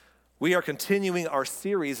We are continuing our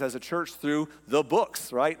series as a church through the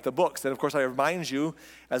books, right? The books. And of course, I remind you,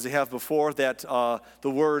 as we have before, that the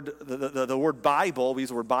word Bible, we use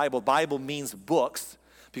the word Bible means books,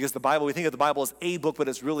 because the Bible, we think of the Bible as a book, but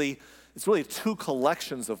it's really two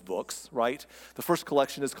collections of books, right? The first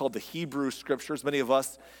collection is called the Hebrew Scriptures. Many of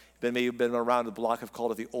us may have been around the block have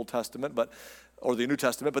called it the Old Testament, or the New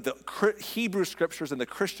Testament, but the Hebrew Scriptures and the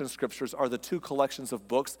Christian Scriptures are the two collections of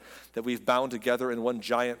books that we've bound together in one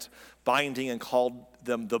giant binding and called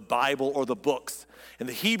them the Bible or the books. And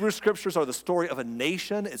the Hebrew Scriptures are the story of a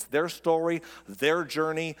nation. It's their story, their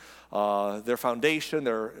journey, their foundation,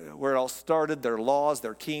 where it all started, their laws,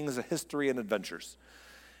 their kings, their history, and adventures.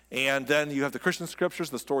 And then you have the Christian Scriptures,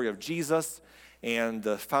 the story of Jesus and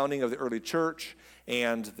the founding of the early church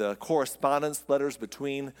and the correspondence letters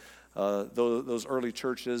between those early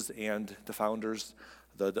churches and the founders,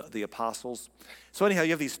 the apostles. So anyhow,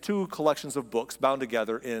 you have these two collections of books bound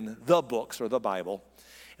together in the books or the Bible.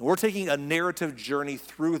 And we're taking a narrative journey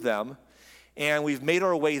through them. And we've made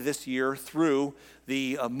our way this year through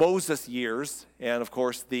the Moses years and, of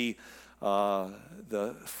course, the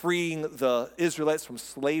freeing the Israelites from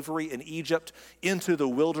slavery in Egypt into the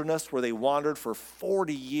wilderness where they wandered for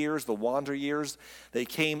 40 years, the wander years. They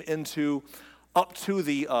came up to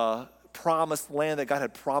the promised land that God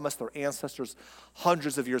had promised their ancestors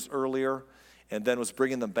hundreds of years earlier, and then was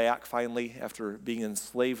bringing them back finally after being in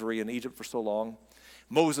slavery in Egypt for so long.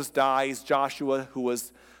 Moses dies. Joshua, who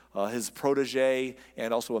was his protege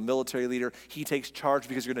and also a military leader, he takes charge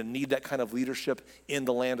because you're going to need that kind of leadership in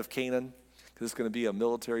the land of Canaan because it's going to be a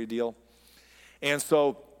military deal. And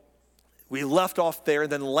so we left off there,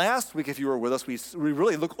 and then last week, if you were with us, we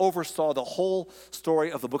really oversaw the whole story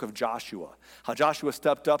of the book of Joshua. How Joshua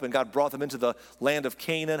stepped up and God brought them into the land of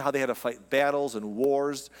Canaan, how they had to fight battles and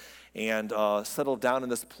wars and settle down in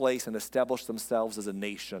this place and establish themselves as a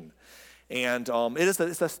nation. And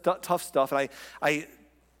it's tough stuff, and I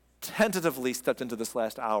tentatively stepped into this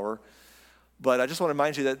last hour, but I just want to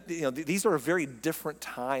remind you that these are very different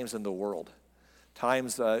times in the world.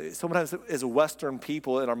 Sometimes as a Western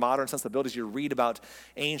people in our modern sensibilities, you read about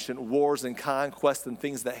ancient wars and conquests and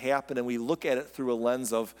things that happen, and we look at it through a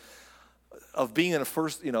lens of being in a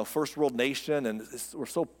first world nation, and we're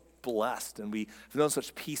so blessed, and we've known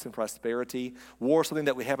such peace and prosperity. War is something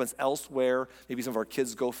that happens elsewhere. Maybe some of our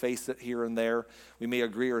kids go face it here and there. We may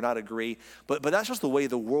agree or not agree, but that's just the way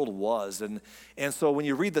the world was. And so when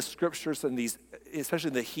you read the scriptures and these,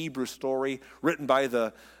 especially the Hebrew story written by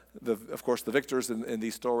of course, the victors in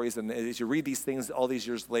these stories, and as you read these things all these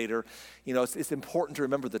years later, it's important to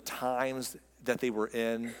remember the times that they were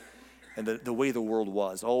in and the way the world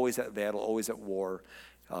was, always at battle, always at war,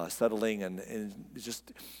 settling, and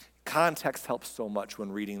just context helps so much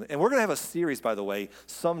when reading. And we're going to have a series, by the way,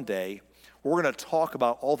 someday, where we're going to talk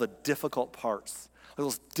about all the difficult parts,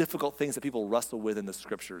 those difficult things that people wrestle with in the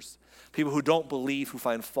scriptures. People who don't believe, who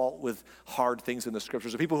find fault with hard things in the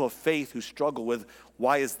scriptures, or people who have faith, who struggle with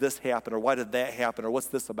why is this happen, or why did that happen, or what's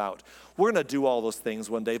this about. We're going to do all those things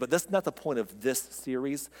one day, but that's not the point of this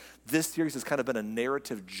series. This series has kind of been a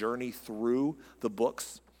narrative journey through the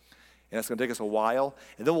books, and it's going to take us a while,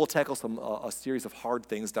 and then we'll tackle a series of hard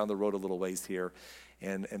things down the road a little ways here,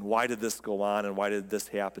 and why did this go on, and why did this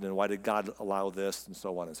happen, and why did God allow this, and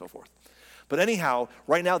so on and so forth. But anyhow,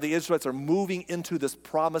 right now the Israelites are moving into this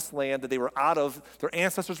promised land that they were out of. Their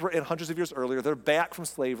ancestors were in hundreds of years earlier. They're back from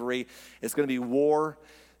slavery. It's going to be war.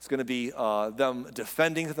 It's going to be them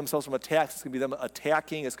defending themselves from attacks. It's going to be them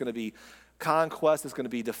attacking. It's going to be conquest. It's going to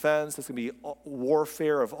be defense. It's going to be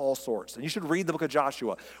warfare of all sorts. And you should read the book of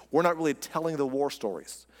Joshua. We're not really telling the war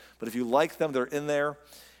stories, but if you like them, they're in there,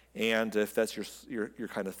 and if that's your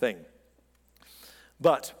kind of thing.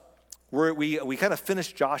 But we kind of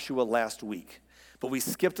finished Joshua last week, but we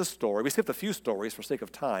skipped a story. We skipped a few stories for sake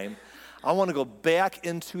of time. I want to go back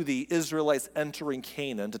into the Israelites entering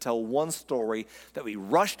Canaan to tell one story that we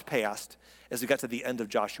rushed past as we got to the end of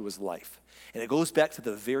Joshua's life. And it goes back to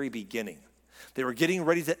the very beginning. They were getting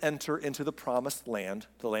ready to enter into the promised land,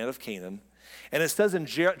 the land of Canaan. And it says in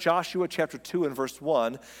Joshua chapter 2 and verse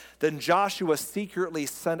 1, then Joshua secretly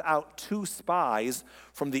sent out 2 spies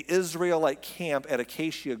from the Israelite camp at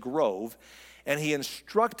Acacia Grove, and he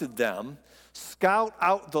instructed them, scout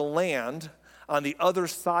out the land on the other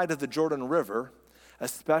side of the Jordan River,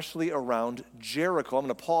 especially around Jericho. I'm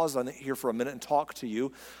going to pause on it here for a minute and talk to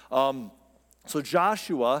you. So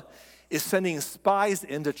Joshua is sending spies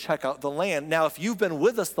in to check out the land. Now, if you've been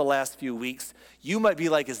with us the last few weeks, you might be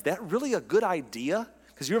like, is that really a good idea?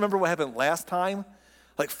 Because you remember what happened last time?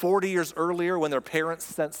 Like 40 years earlier when their parents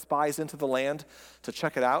sent spies into the land to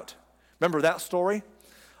check it out? Remember that story?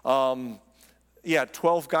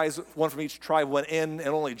 12 guys, one from each tribe went in, and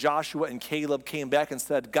only Joshua and Caleb came back and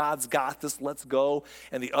said, God's got this, let's go.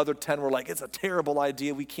 And the other 10 were like, it's a terrible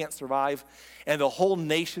idea, we can't survive. And the whole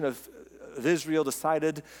nation of Israel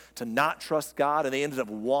decided to not trust God, and they ended up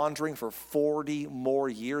wandering for 40 more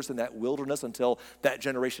years in that wilderness until that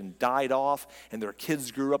generation died off, and their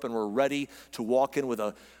kids grew up and were ready to walk in with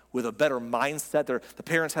a better mindset. The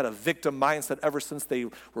parents had a victim mindset ever since they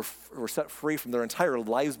were set free from their entire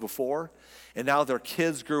lives before. And now their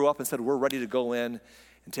kids grew up and said, we're ready to go in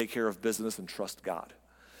and take care of business and trust God.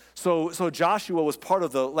 So Joshua was part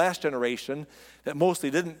of the last generation that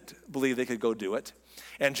mostly didn't believe they could go do it.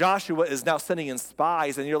 And Joshua is now sending in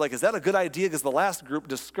spies, and you're like, is that a good idea? Because the last group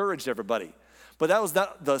discouraged everybody. But that was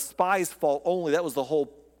not the spies' fault only. That was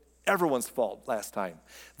everyone's fault last time.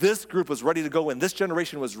 This group was ready to go in. This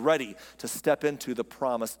generation was ready to step into the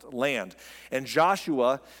promised land. And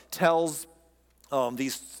Joshua tells he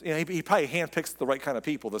probably handpicks the right kind of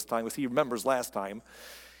people this time because he remembers last time.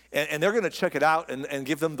 And they're going to check it out and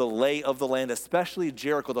give them the lay of the land, especially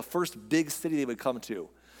Jericho, the first big city they would come to.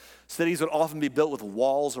 Cities would often be built with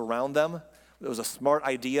walls around them. It was a smart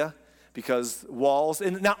idea because walls,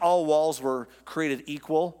 and not all walls were created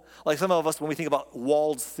equal. Like some of us, when we think about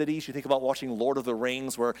walled cities, you think about watching Lord of the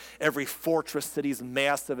Rings, where every fortress city is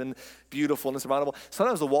massive and beautiful and insurmountable.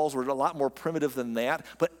 Sometimes the walls were a lot more primitive than that,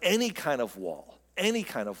 but any kind of wall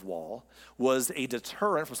was a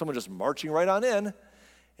deterrent from someone just marching right on in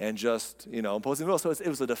and just, imposing the will. So it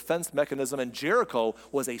was a defense mechanism, and Jericho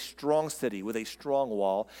was a strong city with a strong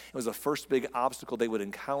wall. It was the first big obstacle they would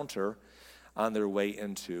encounter on their way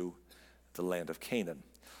into the land of Canaan.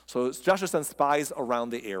 So Joshua sends spies around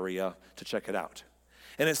the area to check it out.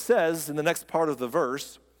 And it says in the next part of the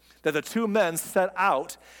verse that the two men set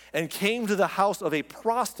out and came to the house of a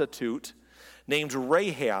prostitute named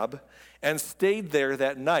Rahab and stayed there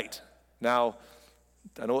that night. Now,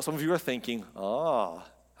 I know what some of you are thinking.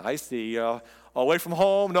 I see. Away from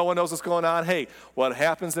home, no one knows what's going on. Hey, what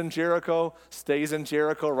happens in Jericho stays in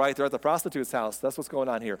Jericho, right? They're at the prostitute's house. That's what's going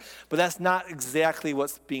on here. But that's not exactly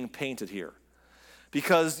what's being painted here.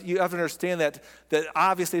 Because you have to understand that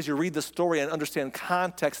obviously as you read the story and understand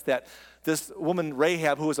context, that this woman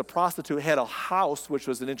Rahab, who was a prostitute, had a house, which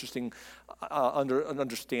was an interesting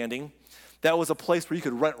understanding. That was a place where you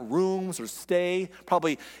could rent rooms or stay.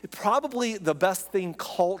 Probably the best thing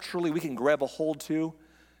culturally we can grab a hold to.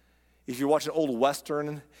 If you're watching old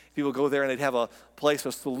Western, people go there and they'd have a place,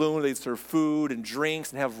 a saloon, they'd serve food and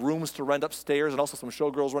drinks and have rooms to rent upstairs and also some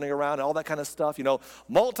showgirls running around and all that kind of stuff,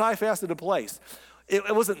 multifaceted place.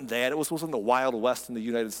 It wasn't that. It wasn't the Wild West in the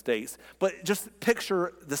United States. But just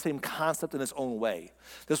picture the same concept in its own way.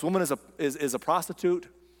 This woman is a prostitute.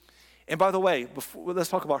 And by the way, let's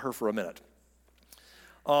talk about her for a minute.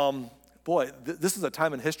 This is a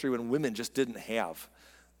time in history when women just didn't have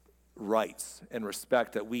rights and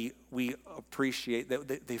respect that we appreciate.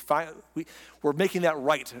 That we're making that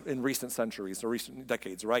right in recent centuries or recent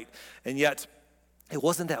decades, right? And yet, it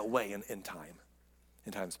wasn't that way in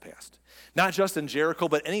times past. Not just in Jericho,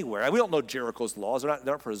 but anywhere. We don't know Jericho's laws. They're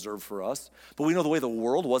not preserved for us. But we know the way the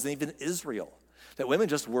world was, and even Israel. That women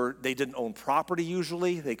they didn't own property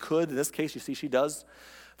usually. They could. In this case, you see she does.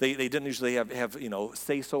 They didn't usually have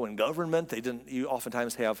say-so in government. They didn't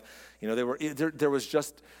oftentimes have, there was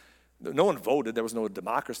just, no one voted. There was no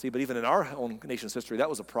democracy. But even in our own nation's history, that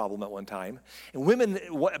was a problem at one time. And women,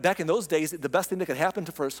 back in those days, the best thing that could happen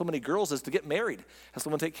for so many girls is to get married, have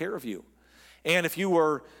someone take care of you. And if you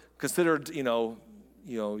were considered,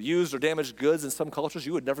 used or damaged goods in some cultures,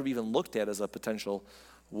 you would never be even looked at as a potential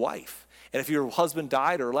wife. And if your husband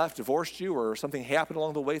died or left, divorced you, or something happened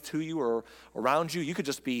along the way to you or around you, you could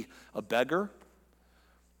just be a beggar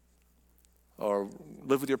or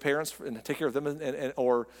live with your parents and take care of them,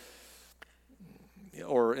 or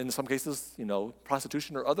in some cases,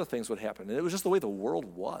 prostitution or other things would happen. And it was just the way the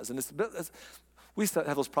world was. And we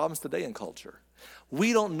have those problems today in culture.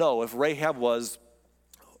 We don't know if Rahab was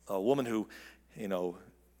a woman who,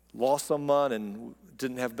 lost someone and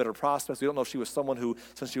didn't have better prospects. We don't know if she was someone who,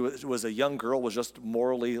 since she was a young girl, was just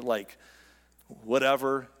morally like,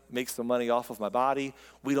 whatever, make some money off of my body.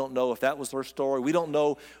 We don't know if that was her story. We don't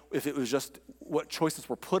know if it was just what choices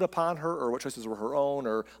were put upon her or what choices were her own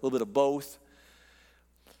or a little bit of both.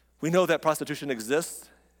 We know that prostitution exists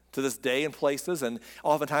to this day in places, and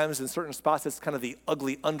oftentimes in certain spots it's kind of the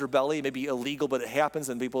ugly underbelly, maybe illegal, but it happens,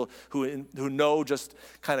 and people who know just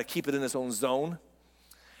kind of keep it in its own zone.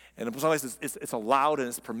 And in some ways, it's allowed and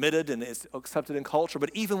it's permitted and it's accepted in culture.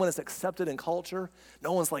 But even when it's accepted in culture,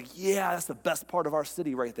 no one's like, yeah, that's the best part of our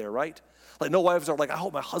city right there, right? Like, no wives are like, I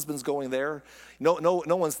hope my husband's going there. No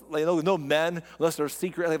one's like, no men, unless they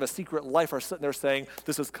have a secret life, are sitting there saying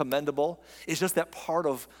this is commendable. It's just that part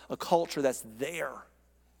of a culture that's there.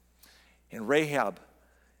 And Rahab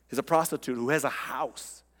is a prostitute who has a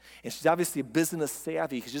house. And she's obviously business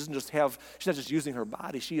savvy because she's not just using her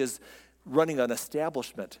body. She is running an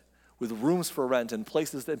establishment with rooms for rent and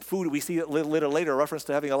places and food. We see it later, a reference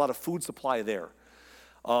to having a lot of food supply there.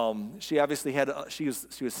 She obviously she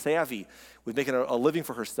was savvy with making a living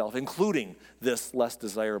for herself, including this less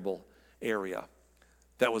desirable area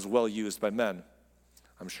that was well used by men,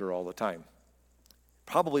 I'm sure, all the time.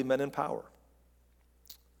 Probably men in power.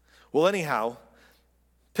 Well, anyhow,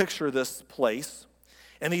 picture this place,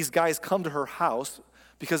 and these guys come to her house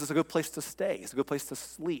because it's a good place to stay. It's a good place to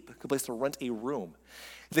sleep, a good place to rent a room.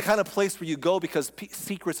 It's the kind of place where you go because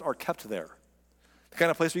secrets are kept there. The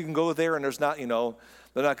kind of place where you can go there and there's not,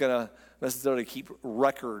 they're not going to necessarily keep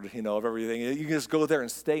record, of everything. You can just go there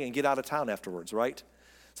and stay and get out of town afterwards, right?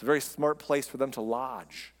 It's a very smart place for them to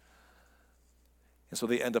lodge. And so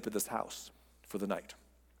they end up at this house for the night.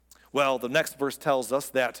 Well, the next verse tells us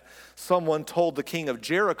that someone told the king of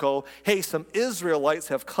Jericho, hey, some Israelites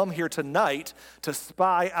have come here tonight to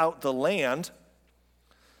spy out the land.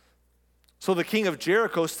 So the king of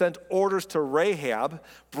Jericho sent orders to Rahab,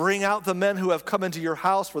 bring out the men who have come into your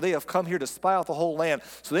house, for they have come here to spy out the whole land.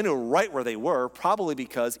 So they knew right where they were, probably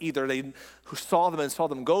because either they saw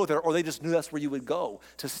them go there, or they just knew that's where you would go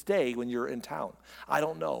to stay when you're in town. I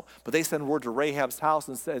don't know. But they sent word to Rahab's house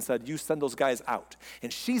and said, you send those guys out.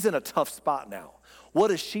 And she's in a tough spot now. What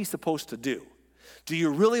is she supposed to do? Do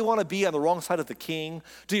you really want to be on the wrong side of the king?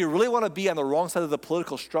 Do you really want to be on the wrong side of the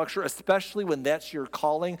political structure, especially when that's your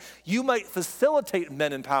calling? You might facilitate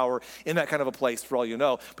men in power in that kind of a place, for all you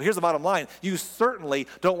know. But here's the bottom line. You certainly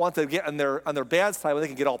don't want to get on their bad side where they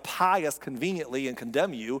can get all pious conveniently and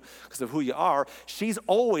condemn you because of who you are. She's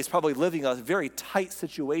always probably living a very tight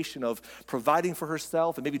situation of providing for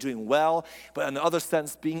herself and maybe doing well, but in the other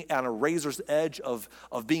sense, being on a razor's edge of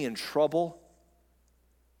being in trouble.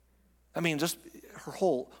 I mean, just her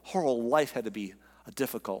whole life had to be a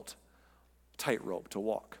difficult tightrope to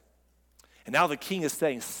walk. And now the king is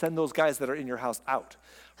saying, send those guys that are in your house out.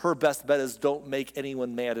 Her best bet is don't make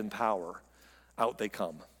anyone mad in power. Out they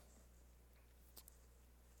come.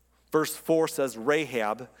 Verse 4 says,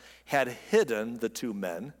 Rahab had hidden the two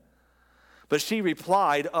men, but she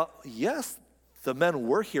replied, yes, the men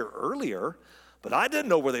were here earlier, but I didn't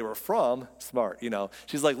know where they were from. Smart,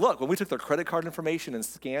 She's like, look, when we took their credit card information and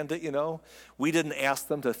scanned it, we didn't ask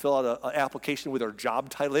them to fill out an application with their job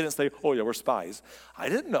title. They didn't say, oh, yeah, we're spies. I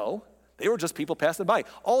didn't know. They were just people passing by.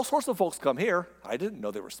 All sorts of folks come here. I didn't know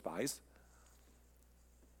they were spies.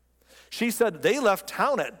 She said they left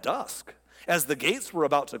town at dusk as the gates were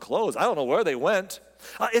about to close. I don't know where they went.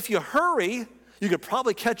 If you hurry, you could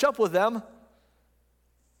probably catch up with them.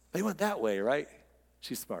 They went that way, right?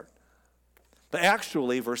 She's smart. But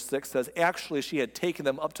actually, verse 6 says, actually she had taken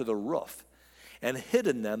them up to the roof and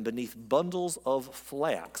hidden them beneath bundles of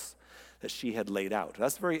flax that she had laid out.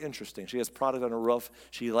 That's very interesting. She has product on her roof.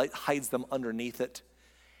 She hides them underneath it,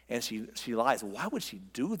 and she lies. Why would she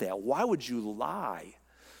do that? Why would you lie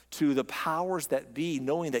to the powers that be,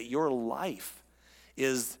 knowing that your life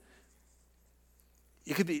is,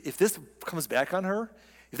 it could be, if this comes back on her,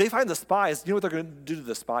 if they find the spies, you know what they're going to do to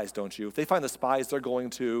the spies, don't you? If they find the spies, they're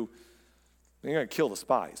going to kill the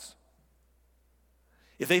spies.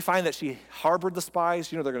 If they find that she harbored the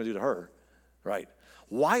spies, you know what they're going to do to her, right?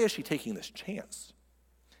 Why is she taking this chance?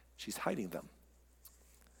 She's hiding them.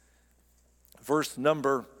 Verse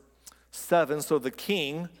number 7, so the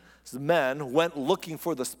king's men went looking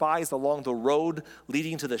for the spies along the road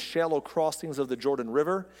leading to the shallow crossings of the Jordan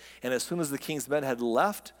River, and as soon as the king's men had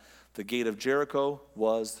left, the gate of Jericho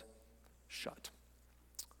was shut.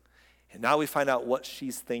 And now we find out what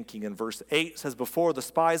she's thinking in verse 8. It says, before the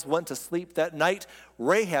spies went to sleep that night,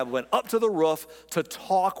 Rahab went up to the roof to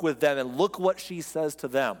talk with them. And look what she says to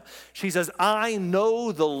them. She says, I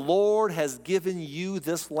know the Lord has given you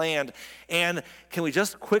this land. And can we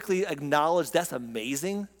just quickly acknowledge that's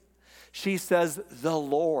amazing? She says, the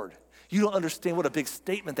Lord. You don't understand what a big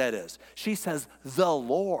statement that is. She says, the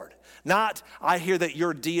Lord. Not, I hear that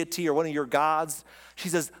your deity or one of your gods. She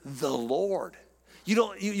says, the Lord.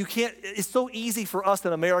 You can't, it's so easy for us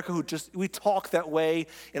in America we talk that way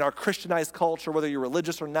in our Christianized culture, whether you're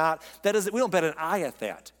religious or not. We don't bat an eye at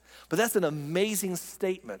that. But that's an amazing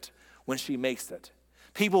statement when she makes it.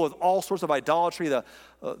 People with all sorts of idolatry,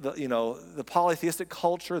 the polytheistic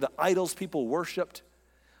culture, the idols people worshiped,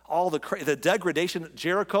 all the degradation.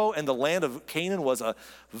 Jericho and the land of Canaan was a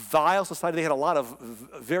vile society. They had a lot of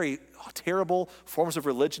very terrible forms of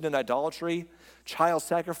religion and idolatry, child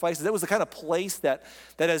sacrifices. It was the kind of place that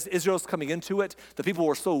as Israel's coming into it, the people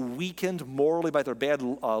were so weakened morally by their bad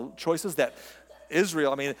choices that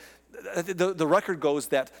Israel, I mean, the record goes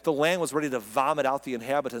that the land was ready to vomit out the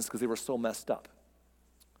inhabitants because they were so messed up.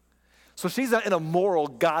 So she's not in a moral,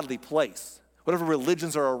 godly place, whatever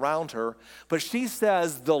religions are around her, but she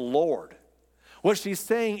says the Lord. What she's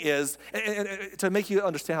saying is, and to make you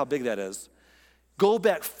understand how big that is, go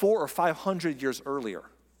back 400 or 500 years earlier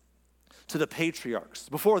to the patriarchs.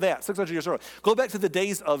 Before that, 600 years earlier. Go back to the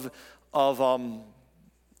days of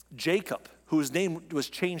Jacob, whose name was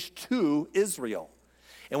changed to Israel.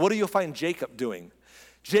 And what do you find Jacob doing?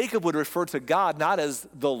 Jacob would refer to God not as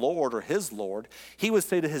the Lord or his Lord. He would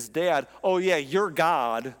say to his dad, oh yeah, your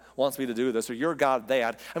God wants me to do this, or your God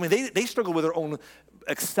that. I mean, they struggle with their own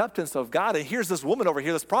acceptance of God. And here's this woman over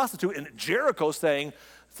here, this prostitute in Jericho saying,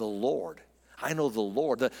 the Lord. I know the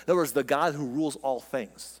Lord. In other words, the God who rules all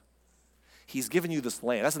things. He's given you this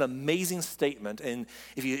land. That's an amazing statement. And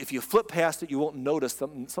if you flip past it, you won't notice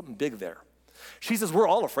something big there. She says, we're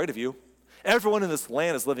all afraid of you. Everyone in this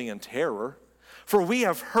land is living in terror. For we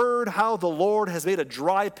have heard how the Lord has made a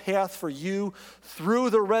dry path for you through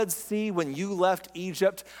the Red Sea when you left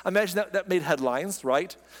Egypt. Imagine that made headlines,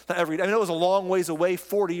 right? I mean, it was a long ways away,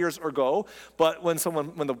 40 years ago, but when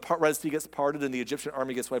the Red Sea gets parted and the Egyptian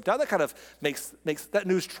army gets wiped out, that kind of makes that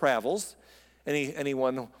news travels.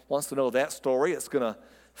 Anyone wants to know that story, it's going to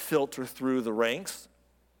filter through the ranks.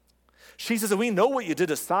 She says, we know what you did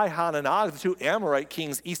to Sihon and Og, the two Amorite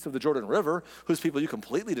kings east of the Jordan River, whose people you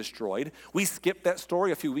completely destroyed. We skipped that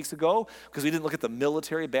story a few weeks ago because we didn't look at the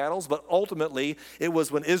military battles, but ultimately it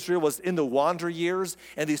was when Israel was in the wander years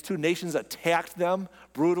and these two nations attacked them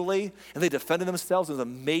brutally and they defended themselves. It was an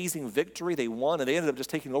amazing victory. They won and they ended up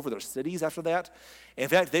just taking over their cities after that. In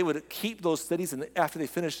fact, they would keep those cities, and after they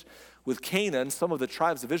finished with Canaan, some of the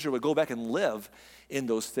tribes of Israel would go back and live in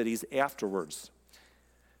those cities afterwards.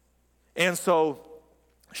 And so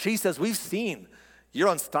she says, we've seen you're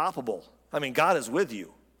unstoppable. I mean, God is with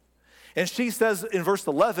you. And she says in verse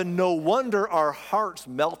 11, no wonder our hearts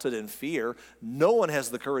melted in fear. No one has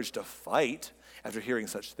the courage to fight after hearing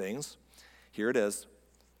such things. Here it is.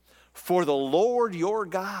 For the Lord your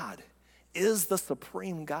God is the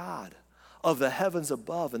supreme God of the heavens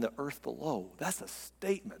above and the earth below. That's a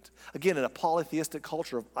statement. Again, in a polytheistic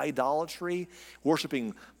culture of idolatry,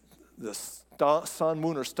 worshiping the sun,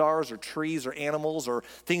 moon, or stars, or trees, or animals, or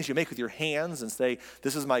things you make with your hands and say,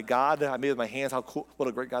 this is my God, I made with my hands, how cool, what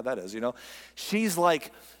a great God that is, you know? She's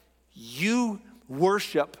like, you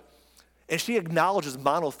worship, and she acknowledges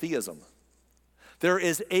monotheism. There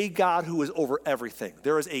is a God who is over everything.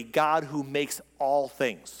 There is a God who makes all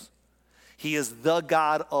things. He is the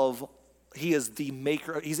God of, he is the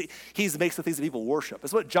maker, he makes the things that people worship.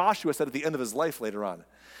 That's what Joshua said at the end of his life later on.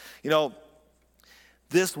 You know,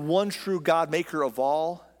 this one true God, maker of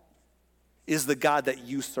all, is the God that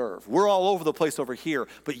you serve. We're all over the place over here,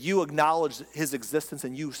 but you acknowledge his existence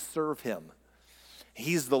and you serve him.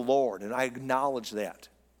 He's the Lord, and I acknowledge that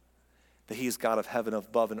he is God of heaven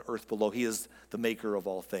above and earth below. He is the maker of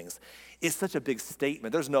all things. It's such a big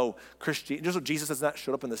statement. Jesus has not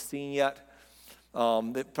showed up in the scene yet.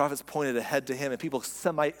 The prophets pointed ahead to him, and people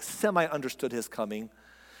semi understood his coming.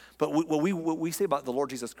 But what we say about the Lord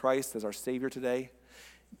Jesus Christ as our Savior today,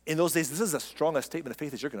 in those days, this is as strong a statement of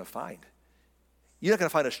faith as you're going to find. You're not going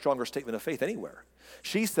to find a stronger statement of faith anywhere.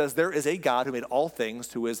 She says there is a God who made all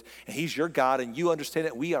things, and he's your God, and you understand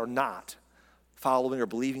that we are not following or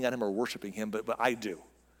believing on him or worshiping him, but I do.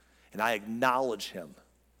 And I acknowledge him.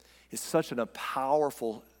 It's such a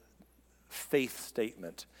powerful faith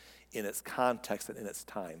statement in its context and in its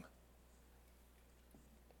time.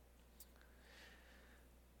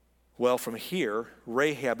 Well, from here,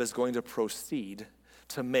 Rahab is going to proceed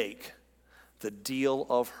to make the deal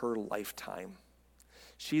of her lifetime.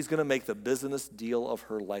 She's going to make the business deal of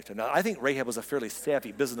her lifetime. Now, I think Rahab was a fairly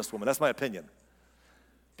savvy businesswoman. That's my opinion.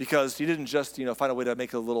 Because she didn't just, find a way to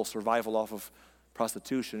make a little survival off of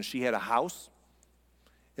prostitution. She had a house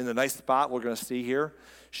in the nice spot we're going to see here.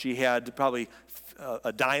 She had probably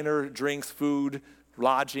a diner, drinks, food,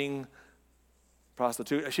 lodging,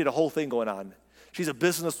 prostitution. She had a whole thing going on. She's a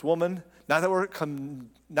businesswoman. Not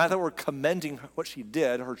that we're commending what she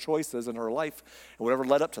did, her choices in her life, and whatever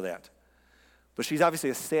led up to that. But she's obviously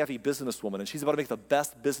a savvy businesswoman, and she's about to make the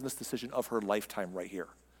best business decision of her lifetime right here.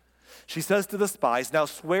 She says to the spies, now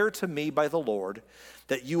swear to me by the Lord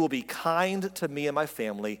that you will be kind to me and my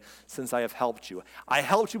family since I have helped you. I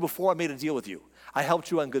helped you before I made a deal with you. I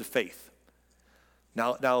helped you on good faith.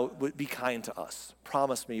 Now, be kind to us.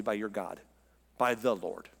 Promise me by your God, by the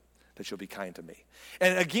Lord, that you'll be kind to me.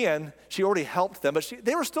 And again, she already helped them, but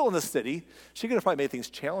they were still in the city. She could have probably made things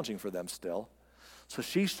challenging for them still. So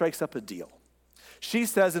she strikes up a deal. She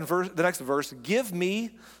says in the next verse, give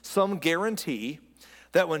me some guarantee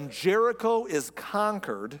that when Jericho is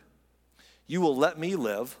conquered, you will let me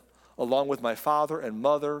live along with my father and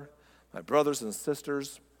mother, my brothers and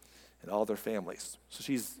sisters, and all their families. So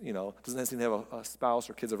she's, doesn't seem to have a spouse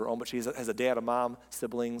or kids of her own, but she has a dad, a mom,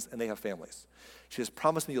 siblings, and they have families. She says,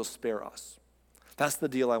 promise me you'll spare us. That's the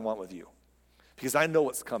deal I want with you, because I know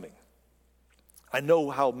what's coming. I know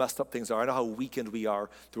how messed up things are. I know how weakened we are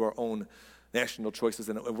through our own national choices,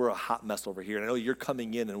 and we're a hot mess over here. And I know you're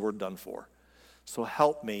coming in and we're done for. So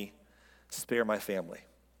help me spare my family.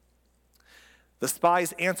 The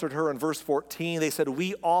spies answered her in verse 14. They said,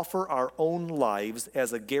 we offer our own lives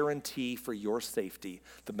as a guarantee for your safety.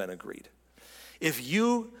 The men agreed. If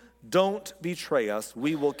you don't betray us,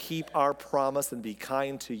 we will keep our promise and be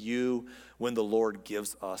kind to you when the Lord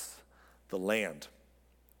gives us the land.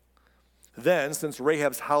 Then, since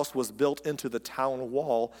Rahab's house was built into the town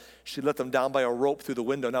wall, she let them down by a rope through the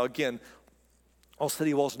window. Now again, all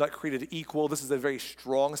city walls are not created equal. This is a very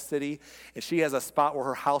strong city, and she has a spot where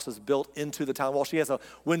her house is built into the town wall. She has a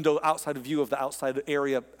window outside view of the outside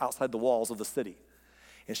area, outside the walls of the city.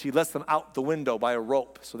 And she lets them out the window by a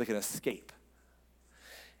rope so they can escape.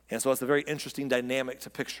 And so it's a very interesting dynamic to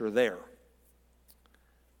picture there.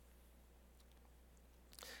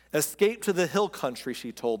 Escape to the hill country,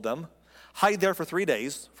 she told them. Hide there for 3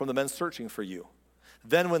 days from the men searching for you.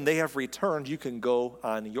 Then when they have returned, you can go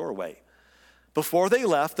on your way. Before they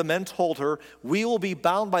left, the men told her, we will be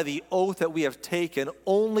bound by the oath that we have taken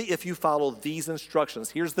only if you follow these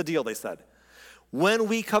instructions. Here's the deal, they said. When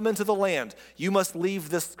we come into the land, you must leave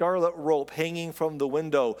this scarlet rope hanging from the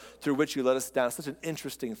window through which you let us down. It's such an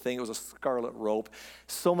interesting thing. It was a scarlet rope.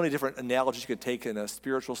 So many different analogies you could take in a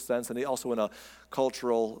spiritual sense and also in a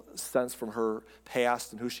cultural sense from her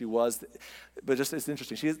past and who she was. But just it's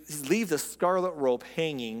interesting. She says, leave the scarlet rope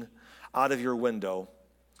hanging out of your window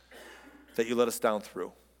that you let us down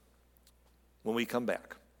through when we come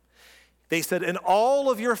back. They said, and all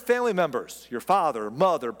of your family members, your father,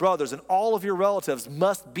 mother, brothers, and all of your relatives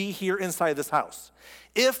must be here inside this house.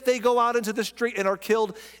 If they go out into the street and are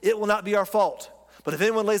killed, it will not be our fault. But if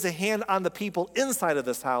anyone lays a hand on the people inside of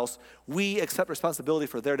this house, we accept responsibility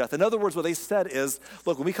for their death. In other words, what they said is,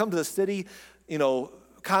 look, when we come to the city,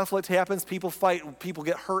 conflict happens, people fight, people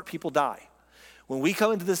get hurt, people die. When we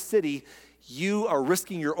come into the city, you are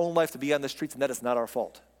risking your own life to be on the streets, and that is not our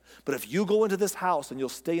fault. But if you go into this house and you'll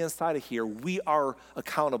stay inside of here, we are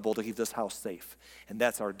accountable to keep this house safe. And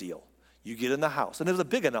that's our deal. You get in the house. And it was a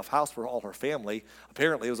big enough house for all her family.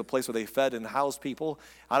 Apparently, it was a place where they fed and housed people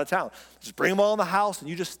out of town. Just bring them all in the house and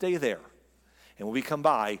you just stay there. And when we come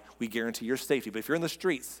by, we guarantee your safety. But if you're in the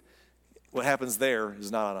streets, what happens there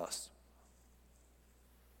is not on us.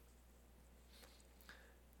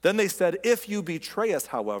 Then they said, if you betray us,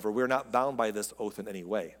 however, we're not bound by this oath in any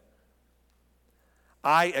way.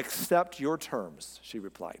 I accept your terms, she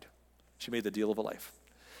replied. She made the deal of a life.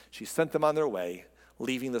 She sent them on their way,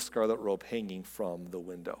 leaving the scarlet rope hanging from the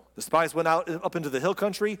window. The spies went out up into the hill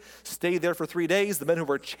country, stayed there for 3 days. The men who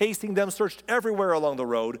were chasing them searched everywhere along the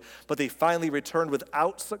road, but they finally returned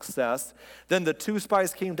without success. Then the 2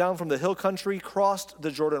 spies came down from the hill country, crossed the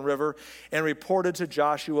Jordan River, and reported to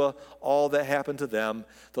Joshua all that happened to them.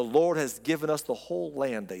 The Lord has given us the whole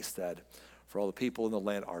land, they said, for all the people in the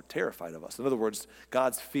land are terrified of us. In other words,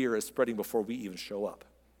 God's fear is spreading before we even show up.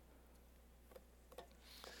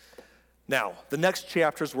 Now, the next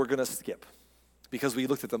chapters we're going to skip because we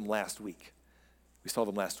looked at them last week. We saw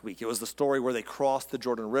them last week. It was the story where they crossed the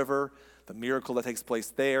Jordan River, the miracle that takes place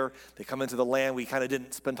there. They come into the land. We kind of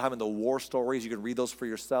didn't spend time in the war stories. You can read those for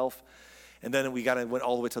yourself. And then we went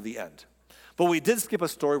all the way to the end. But we did skip a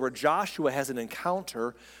story where Joshua has an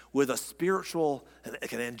encounter with a spiritual,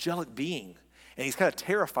 like an angelic being. And he's kind of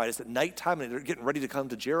terrified. It's at nighttime and they're getting ready to come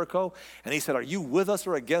to Jericho. And he said, are you with us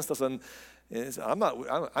or against us? And he said,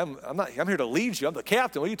 I'm here to lead you. I'm the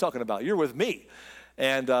captain. What are you talking about? You're with me.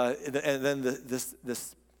 And then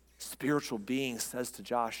this spiritual being says to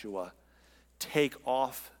Joshua, take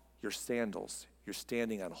off your sandals. You're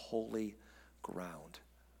standing on holy ground.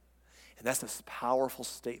 And that's a powerful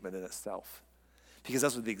statement in itself. Because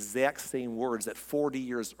those are the exact same words that 40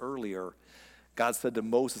 years earlier, God said to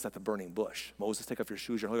Moses at the burning bush. Moses, take off your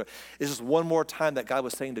shoes. It's just one more time that God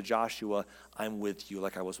was saying to Joshua, I'm with you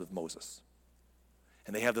like I was with Moses.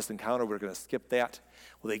 And they have this encounter. We're going to skip that.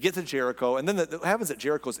 Well, they get to Jericho, and then what happens at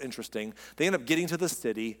Jericho is interesting. They end up getting to the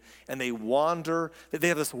city, and they wander. They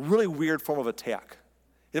have this really weird form of attack.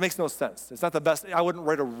 It makes no sense. It's not the best. I wouldn't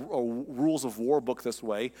write a rules of war book this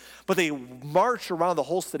way. But they march around the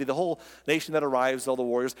whole city, the whole nation that arrives, all the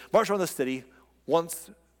warriors, march around the city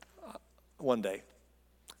one day,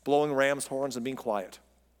 blowing ram's horns and being quiet.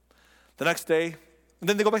 The next day, and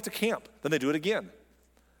then they go back to camp. Then they do it again.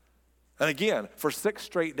 And again, for 6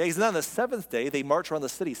 straight days. And then on the 7th day, they march around the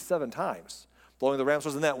city 7 times, blowing the ram's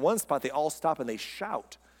horns. In that one spot, they all stop and they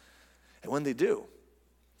shout. And when they do,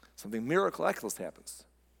 something miraculous happens.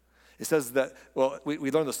 It says that, well,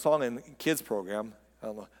 we learned the song in kids program. I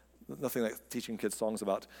don't know, nothing like teaching kids songs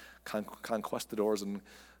about conquistadors and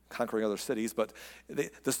conquering other cities. But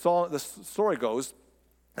the story goes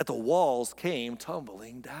that the walls came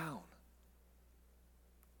tumbling down.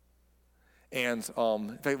 And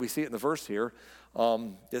in fact, we see it in the verse here.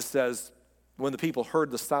 It says, when the people heard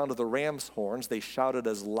the sound of the ram's horns, they shouted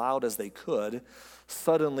as loud as they could.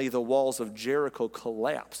 Suddenly, the walls of Jericho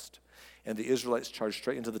collapsed, and the Israelites charged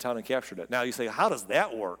straight into the town and captured it. Now, you say, how does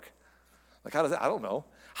that work? Like, how does that? I don't know.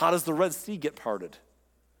 How does the Red Sea get parted?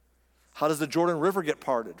 How does the Jordan River get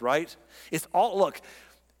parted, right? It's all, look,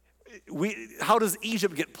 how does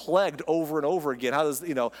Egypt get plagued over and over again?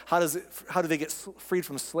 How do they get freed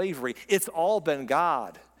from slavery? It's all been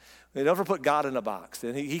God. They never put God in a box.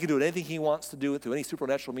 And he can do anything he wants to do it through any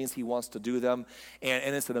supernatural means he wants to do them.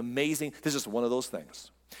 And it's an amazing, this is just one of those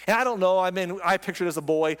things. And I don't know, I pictured as a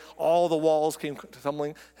boy, all the walls came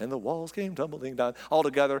tumbling, and the walls came tumbling down all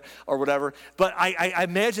together or whatever. But I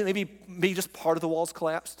imagine maybe just part of the walls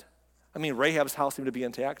collapsed. I mean, Rahab's house seemed to be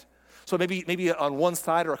intact. So maybe on one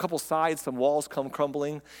side or a couple sides, some walls come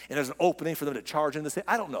crumbling, and there's an opening for them to charge into the city.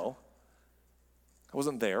 I don't know. I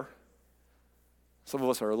wasn't there. Some of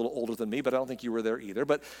us are a little older than me, but I don't think you were there either.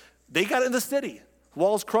 But they got in the city.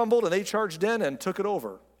 Walls crumbled, and they charged in and took it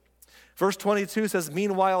over. Verse 22 says,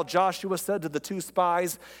 meanwhile, Joshua said to the 2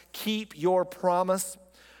 spies, keep your promise.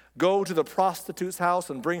 Go to the prostitute's house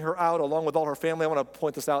and bring her out along with all her family. I want to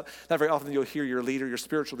point this out. Not very often you'll hear your leader, your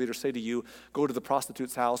spiritual leader, say to you, go to the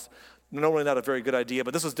prostitute's house. Normally not a very good idea,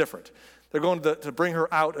 but this was different. They're going to bring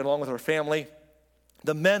her out along with her family.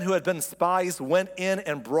 The men who had been spies went in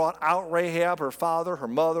and brought out Rahab, her father, her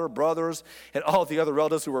mother, brothers, and all the other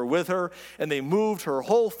relatives who were with her, and they moved her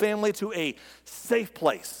whole family to a safe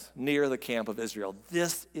place near the camp of Israel.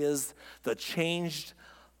 This is the changed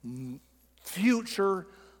future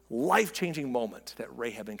life-changing moment that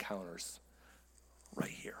Rahab encounters right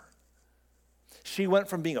here. She went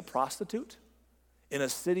from being a prostitute in a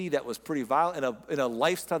city that was pretty violent, in a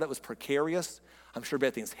lifestyle that was precarious. I'm sure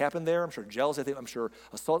bad things happened there. I'm sure jealousy. I'm sure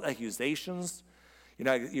assault accusations.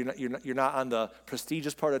 You're not on the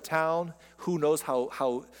prestigious part of town. Who knows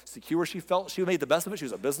how secure she felt? She made the best of it. She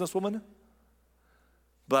was a businesswoman.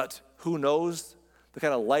 But who knows the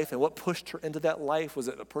kind of life and what pushed her into that life? Was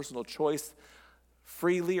it a personal choice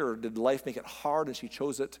freely, or did life make it hard and she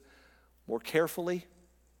chose it more carefully?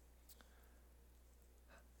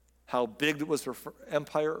 How big was her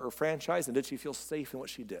empire or franchise, and did she feel safe in what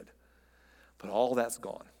she did? But all that's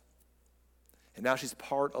gone. And now she's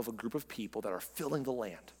part of a group of people that are filling the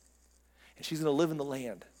land. And she's going to live in the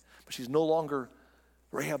land. But she's no longer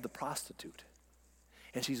Rahab the prostitute.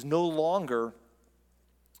 And she's no longer,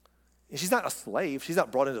 and she's not a slave. She's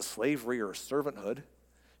not brought into slavery or servanthood.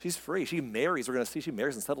 She's free. She marries. We're going to see she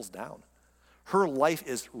marries and settles down. Her life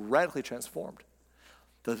is radically transformed.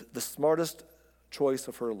 The smartest choice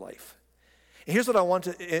of her life. And here's what I want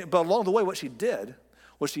to, but along the way, what she did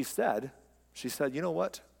was she said, you know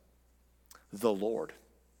what? The Lord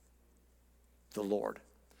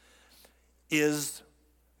is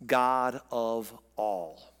God of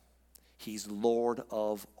all. He's Lord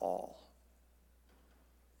of all.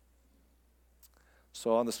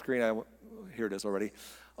 So on the screen, here it is already.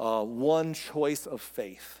 One choice of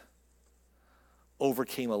faith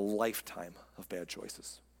overcame a lifetime of bad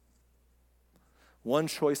choices. One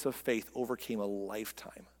choice of faith overcame a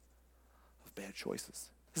lifetime of bad choices.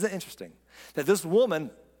 Isn't that interesting? That this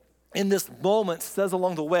woman, in this moment, says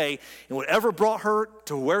along the way, and whatever brought her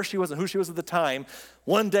to where she was and who she was at the time,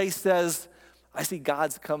 one day says, I see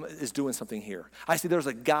is doing something here. I see there's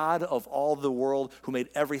a God of all the world who made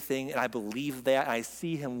everything, and I believe that. I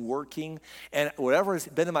see him working, and whatever has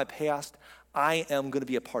been in my past, I am going to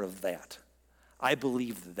be a part of that. I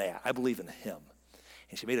believe that. I believe in him.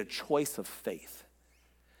 And she made a choice of faith,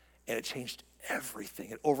 and it changed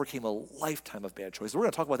everything. It overcame a lifetime of bad choices. We're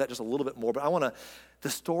going to talk about that just a little bit more, but the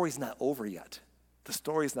story's not over yet. The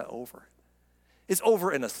story's not over. It's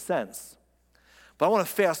over in a sense, but I want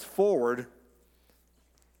to fast forward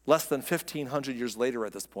less than 1,500 years later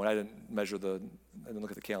at this point. I didn't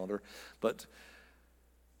look at the calendar, but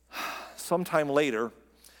sometime later,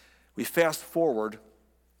 we fast forward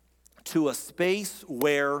to a space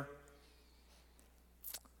where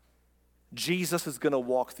Jesus is going to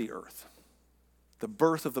walk the earth, the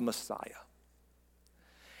birth of the Messiah.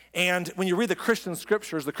 And when you read the Christian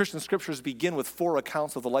scriptures begin with 4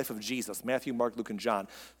 accounts of the life of Jesus: Matthew, Mark, Luke, and John.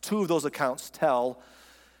 2 of those accounts tell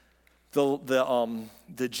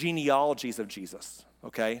the genealogies of Jesus,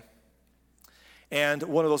 okay? And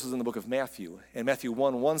one of those is in the book of Matthew. And Matthew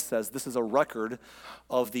 1:1 says, this is a record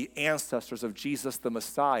of the ancestors of Jesus, the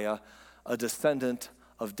Messiah, a descendant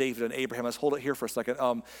of David and Abraham. Let's hold it here for a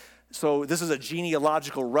second. So this is a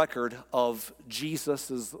genealogical record of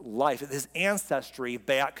Jesus' life, his ancestry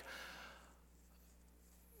back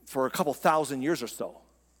for a couple thousand years or so.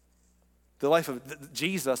 The life of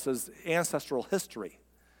Jesus' ancestral history.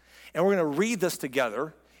 And we're going to read this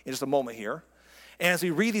together in just a moment here. And as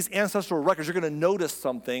we read these ancestral records, you're going to notice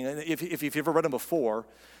something. And if you've ever read them before,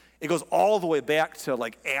 it goes all the way back to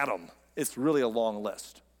like Adam. It's really a long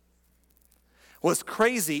list. What's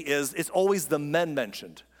crazy is it's always the men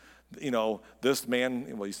mentioned. You know, this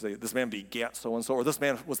man, well, you say, this man begat so-and-so, or this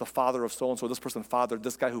man was the father of so-and-so, this person fathered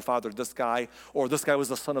this guy who fathered this guy, or this guy was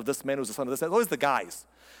the son of this man who was the son of this guy. It's always the guys.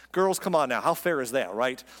 Girls, come on now. How fair is that,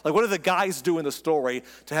 right? Like, what do the guys do in the story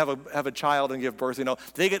to have a child and give birth? You know,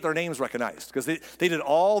 they get their names recognized because they did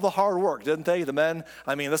all the hard work, didn't they? The men,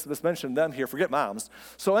 I mean, let's mention them here. Forget moms.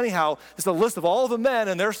 So anyhow, it's a list of all the men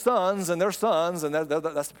and their sons, and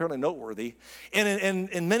that's apparently noteworthy. And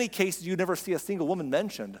in many cases, you never see a single woman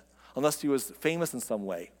mentioned unless she was famous in some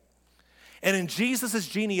way. And in Jesus'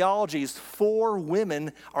 genealogies, 4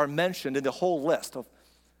 women are mentioned in the whole list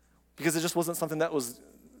because it just wasn't something that was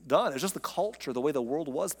done. It's just the culture, the way the world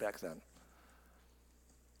was back then.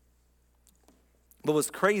 But what's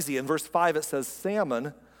crazy, in verse 5 it says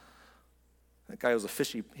Salmon, he was a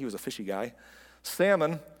fishy guy.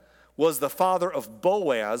 Salmon was the father of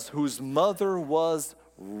Boaz, whose mother was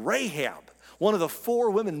Rahab, one of the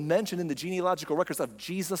 4 women mentioned in the genealogical records of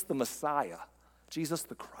Jesus the Messiah, Jesus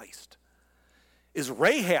the Christ, is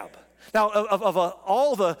Rahab. Now, of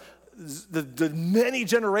all the many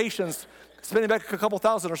generations, spending back a couple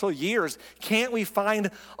thousand or so years, can't we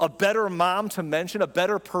find a better mom to mention, a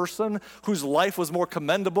better person whose life was more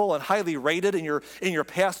commendable and highly rated in your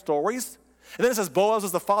past stories? And then it says Boaz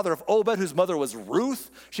was the father of Obed, whose mother was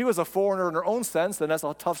Ruth. She was a foreigner in her own sense, and that's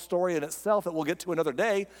a tough story in itself that we'll get to another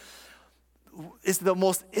day. It's the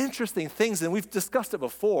most interesting things, and we've discussed it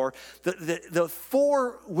before, the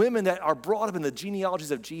 4 women that are brought up in the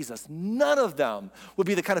genealogies of Jesus, none of them would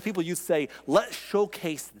be the kind of people you'd say, let's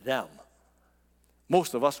showcase them.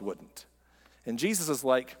 Most of us wouldn't. And Jesus is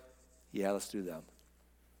like, yeah, let's do them.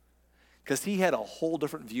 Because he had a whole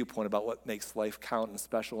different viewpoint about what makes life count and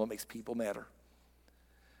special, what makes people matter.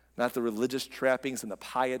 Not the religious trappings and the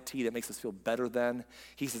piety that makes us feel better than.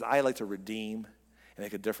 He says, I like to redeem and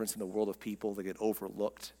make a difference in the world of people that get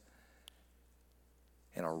overlooked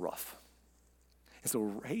and are rough. And so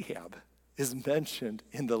Rahab is mentioned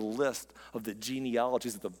in the list of the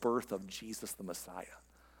genealogies of the birth of Jesus the Messiah.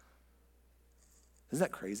 Isn't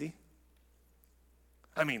that crazy?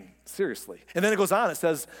 I mean, seriously. And then it goes on, it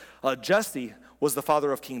says, Jesse was the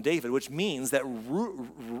father of King David, which means that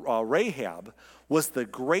Rahab was the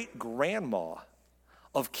great-grandma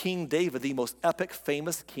of King David, the most epic,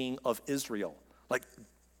 famous king of Israel. Like,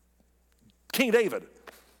 King David.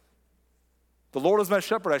 The Lord is my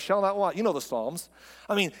shepherd, I shall not want. You know the Psalms.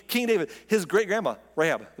 I mean, King David, his great-grandma,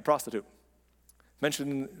 Rahab, the prostitute.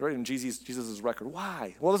 Mentioned right in Jesus' record.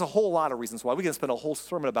 Why? Well, there's a whole lot of reasons why. We can spend a whole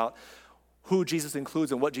sermon about who Jesus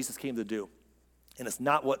includes and what Jesus came to do. And it's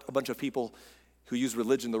not what a bunch of people who use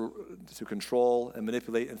religion to control and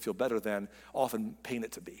manipulate and feel better than often paint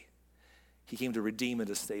it to be. He came to redeem and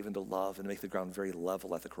to save and to love and make the ground very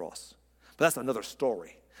level at the cross. But that's another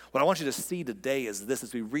story. What I want you to see today is this,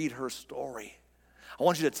 as we read her story. I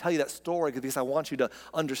want you to tell you that story because I want you to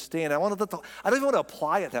understand. I don't even want to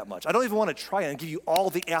apply it that much. I don't even want to try and give you all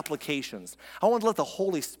the applications. I want to let the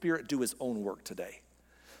Holy Spirit do his own work today.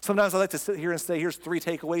 Sometimes I like to sit here and say, here's 3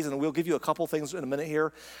 takeaways, and we'll give you a couple things in a minute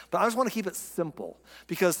here. But I just want to keep it simple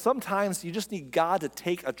because sometimes you just need God to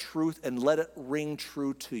take a truth and let it ring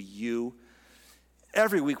true to you.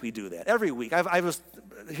 Every week we do that. Every week. I was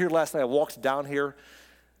here last night. I walked down here,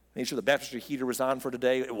 made sure the baptistry heater was on for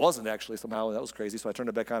today. It wasn't actually somehow, and that was crazy, so I turned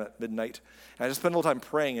it back on at midnight. And I just spent a little time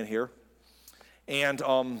praying in here. And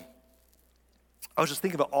I was just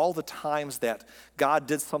thinking about all the times that God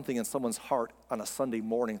did something in someone's heart on a Sunday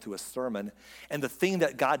morning through a sermon, and the thing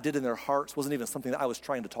that God did in their hearts wasn't even something that I was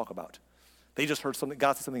trying to talk about. They just heard something,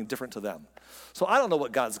 God said something different to them. So I don't know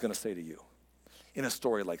what God's going to say to you in a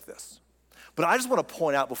story like this. But I just want to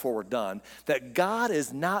point out before we're done that God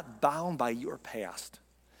is not bound by your past.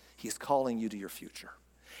 He's calling you to your future.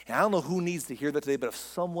 And I don't know who needs to hear that today, but if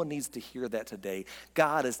someone needs to hear that today,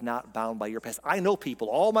 God is not bound by your past. I know people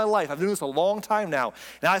all my life. I've been doing this a long time now.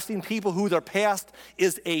 And I've seen people who their past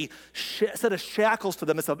is a set of shackles to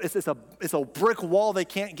them. It's a brick wall they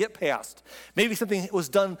can't get past. Maybe something was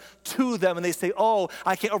done to them and they say, oh,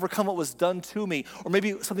 I can't overcome what was done to me. Or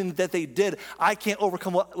maybe something that they did, I can't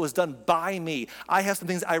overcome what was done by me. I have some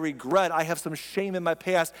things I regret. I have some shame in my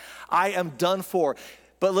past. I am done for.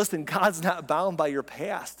 But listen, God's not bound by your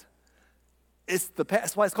past. It's the past.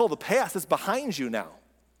 That's why it's called the past. It's behind you now.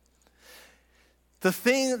 The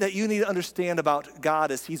thing that you need to understand about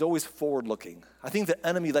God is he's always forward-looking. I think the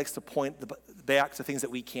enemy likes to point back to things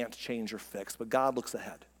that we can't change or fix, but God looks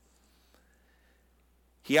ahead.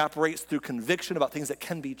 He operates through conviction about things that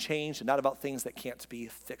can be changed and not about things that can't be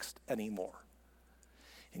fixed anymore.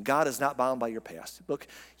 And God is not bound by your past. Look,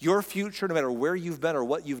 your future, no matter where you've been or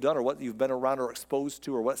what you've done or what you've been around or exposed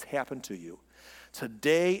to or what's happened to you,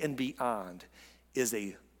 today and beyond is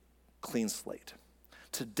a clean slate.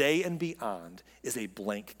 Today and beyond is a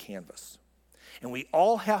blank canvas. And we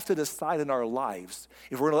all have to decide in our lives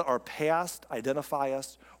if we're going to let our past identify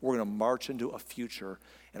us or we're going to march into a future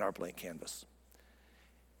in our blank canvas.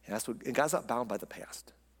 And God's not bound by the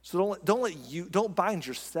past. So don't bind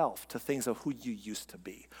yourself to things of who you used to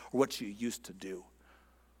be or what you used to do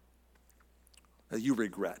that you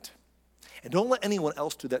regret. And don't let anyone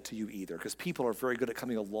else do that to you either, because people are very good at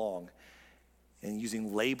coming along and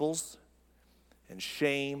using labels and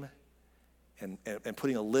shame and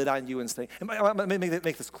putting a lid on you and saying, and let me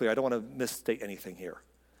make this clear. I don't want to misstate anything here.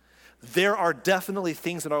 There are definitely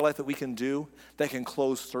things in our life that we can do that can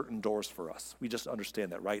close certain doors for us. We just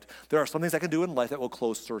understand that, right? There are some things I can do in life that will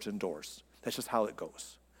close certain doors. That's just how it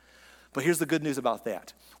goes. But here's the good news about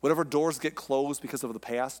that. Whatever doors get closed because of the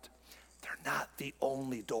past, they're not the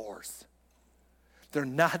only doors. They're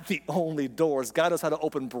not the only doors. God knows how to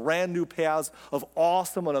open brand new paths of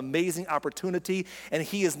awesome and amazing opportunity, and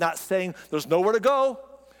he is not saying there's nowhere to go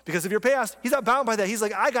because of your past. He's not bound by that. He's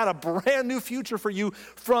like, I got a brand new future for you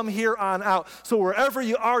from here on out. So wherever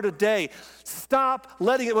you are today, stop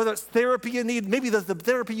letting it, whether it's therapy you need, maybe the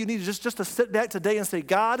therapy you need is just to sit back today and say,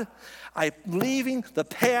 God, I'm leaving the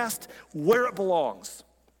past where it belongs,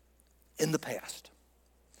 in the past.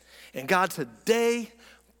 And God, today,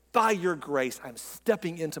 by your grace, I'm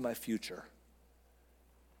stepping into my future.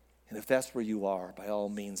 And if that's where you are, by all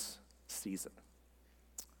means, seize it.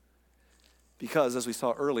 Because, as we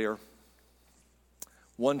saw earlier,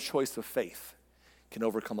 one choice of faith can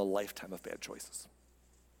overcome a lifetime of bad choices.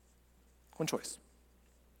 One choice.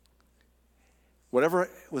 Whatever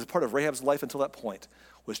was part of Rahab's life until that point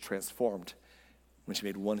was transformed when she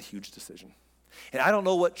made one huge decision. And I don't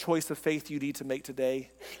know what choice of faith you need to make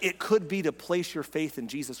today. It could be to place your faith in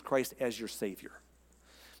Jesus Christ as your Savior.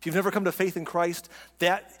 If you've never come to faith in Christ,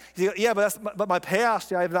 but my past,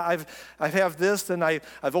 yeah, I have this, and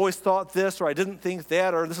I've always thought this, or I didn't think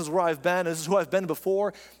that, or this is where I've been, and this is who I've been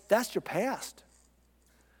before. That's your past.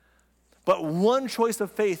 But one choice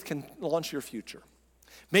of faith can launch your future.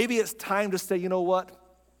 Maybe it's time to say, you know what?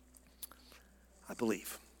 I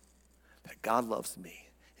believe that God loves me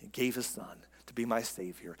and gave his son to be my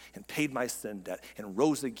Savior and paid my sin debt and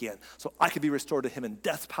rose again so I could be restored to him and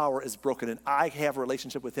death's power is broken and I have a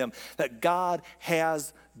relationship with him. That God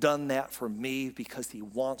has done that for me because he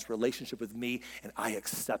wants relationship with me and I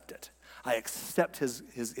accept it. I accept his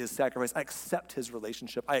sacrifice. I accept his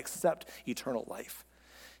relationship. I accept eternal life.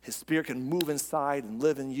 His spirit can move inside and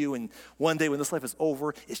live in you, and one day when this life is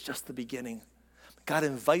over, it's just the beginning. God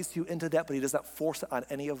invites you into that, but he does not force it on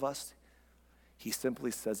any of us. He simply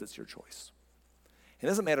says it's your choice. It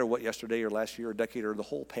doesn't matter what yesterday or last year or decade or the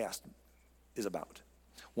whole past is about.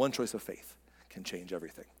 One choice of faith can change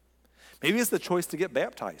everything. Maybe it's the choice to get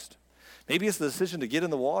baptized. Maybe it's the decision to get in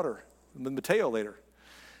the water with Mateo later.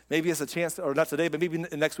 Maybe it's a chance, or not today, but maybe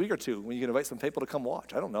next week or two when you can invite some people to come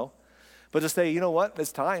watch. I don't know. But to say, you know what,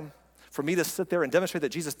 it's time for me to sit there and demonstrate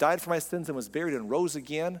that Jesus died for my sins and was buried and rose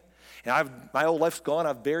again. And my old life's gone,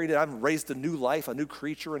 I've buried it, I've raised a new life, a new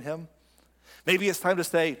creature in him. Maybe it's time to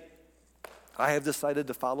say, I have decided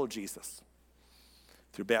to follow Jesus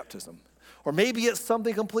through baptism. Or maybe it's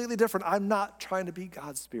something completely different. I'm not trying to be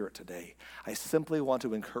God's Spirit today. I simply want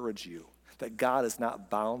to encourage you that God is not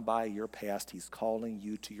bound by your past. He's calling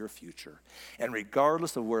you to your future. And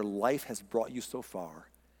regardless of where life has brought you so far,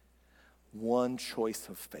 one choice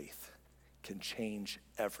of faith can change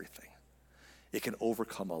everything. It can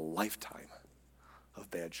overcome a lifetime of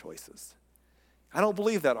bad choices. I don't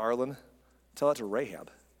believe that, Arlen. Tell that to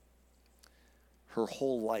Rahab. Her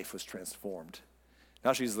whole life was transformed.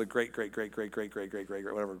 Now she's the great,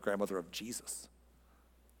 whatever, grandmother of Jesus.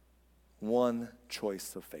 One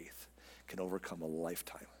choice of faith can overcome a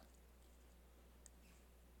lifetime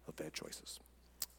of bad choices.